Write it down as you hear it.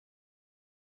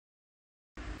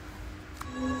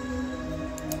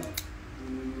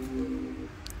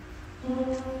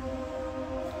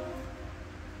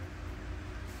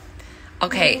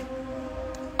Okay.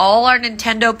 All our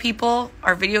Nintendo people,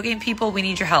 our video game people, we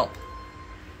need your help.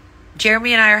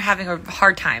 Jeremy and I are having a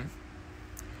hard time.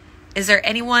 Is there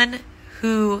anyone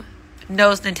who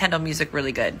knows Nintendo music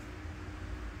really good?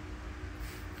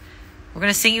 We're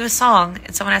going to sing you a song,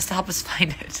 and someone has to help us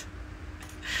find it.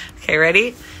 Okay,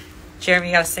 ready? Jeremy,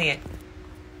 you got to sing it.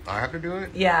 I have to do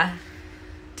it? Yeah.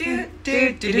 Do,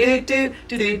 do, do, do, do,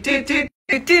 do, do, do, do,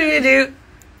 do, do, do.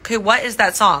 Okay, what is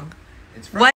that song? It's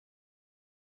from What?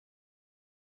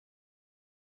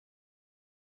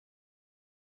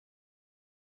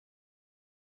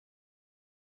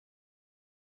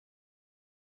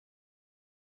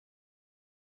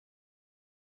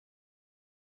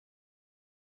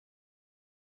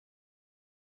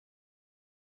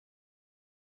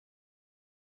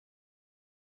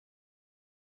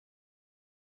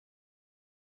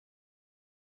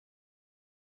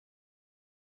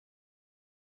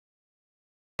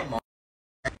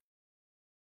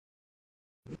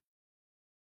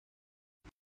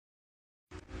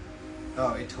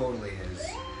 Oh, it totally is.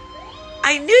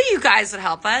 I knew you guys would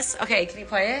help us. Okay, can you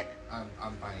play it? I'm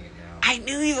finding it now. I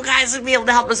knew you guys would be able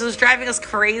to help us. It was driving us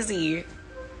crazy.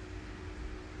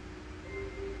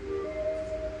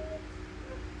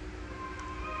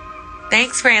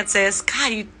 Thanks, Francis.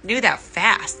 God, you knew that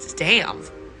fast. Damn.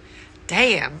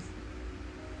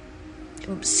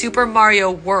 Super Mario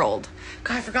World.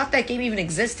 God, I forgot that game even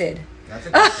existed. That's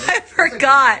a I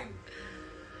forgot.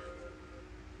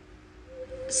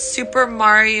 Super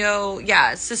Mario.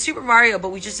 Yeah, it's the Super Mario, but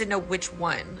we just didn't know which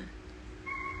one.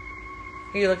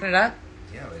 Are you looking it up?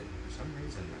 Yeah, but for some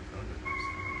reason my phone doesn't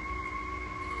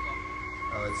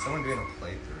have. Oh, it's someone doing a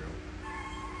playthrough.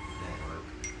 Won't work.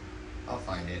 I'll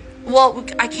find it. Well,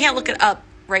 I can't look it up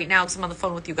right now because I'm on the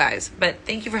phone with you guys. But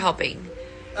thank you for helping.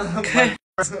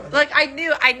 Like I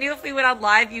knew if we went on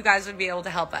live, you guys would be able to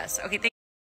help us. Okay, thank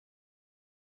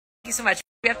you so much.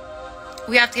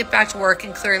 We have to get back to work,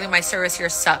 and clearly my service here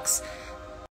sucks.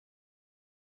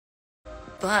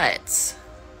 But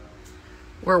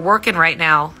we're working right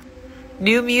now.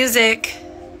 New music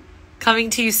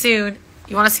coming to you soon.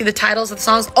 You want to see the titles of the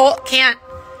songs? Oh, can't.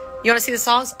 You want to see the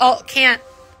songs? Oh, can't.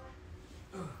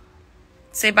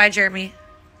 Say bye, Jeremy.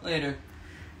 Later.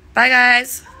 Bye,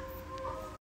 guys.